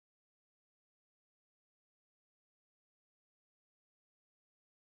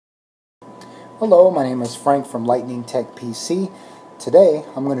Hello, my name is Frank from Lightning Tech PC. Today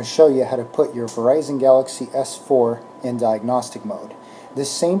I'm going to show you how to put your Verizon Galaxy S4 in diagnostic mode. This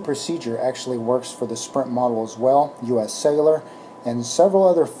same procedure actually works for the Sprint model as well, US Cellular, and several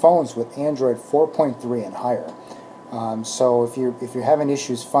other phones with Android 4.3 and higher. So if you're having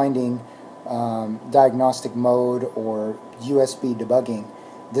issues finding diagnostic mode or USB debugging,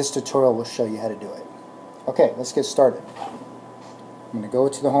 this tutorial will show you how to do it. Okay, let's get started. I'm going to go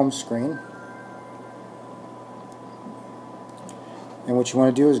to the home screen. And what you want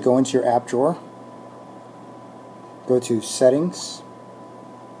to do is go into your app drawer, go to Settings,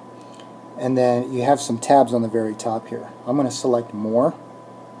 and then you have some tabs on the very top here. I'm going to select More,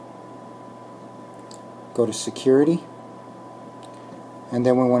 go to Security, and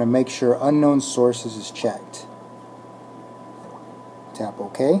then we want to make sure Unknown Sources is checked. Tap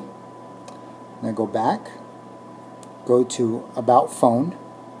OK. Now go back, go to About Phone.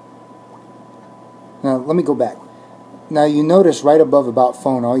 Now let me go back. Now you notice right above About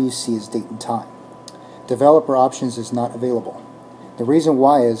Phone all you see is date and time. Developer Options is not available. The reason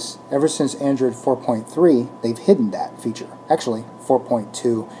why is ever since Android 4.3 they've hidden that feature. Actually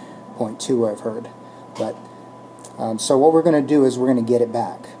 4.2.2 I've heard. But so what we're going to do is we're going to get it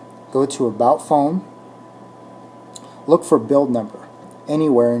back. Go to About Phone, look for build number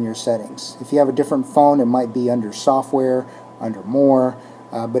anywhere in your settings. If you have a different phone it might be under Software, under More,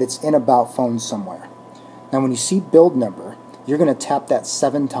 but it's in About Phone somewhere. Now when you see build number, you're going to tap that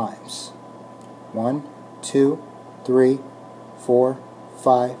 7 times. 1, 2, 3, 4,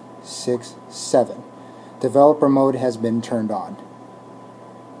 5, 6, 7. Developer mode has been turned on.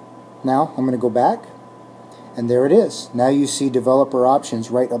 Now I'm going to go back, and there it is. Now you see developer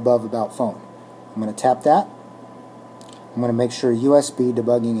options right above About Phone. I'm going to tap that. I'm going to make sure USB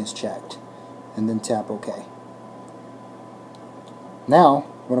debugging is checked, and then tap OK. Now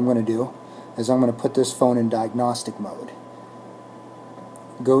what I'm going to do is I'm going to put this phone in diagnostic mode.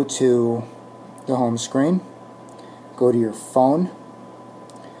 Go to the home screen, go to your phone,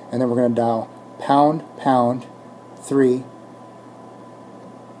 and then we're going to dial #3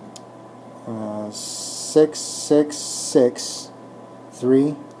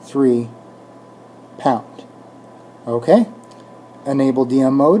 66633 pound. Okay, enable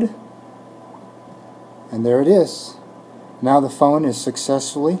DM mode, and there it is. Now the phone is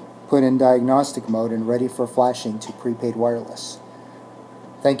successfully put in diagnostic mode and ready for flashing to prepaid wireless.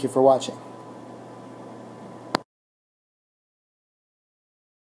 Thank you for watching.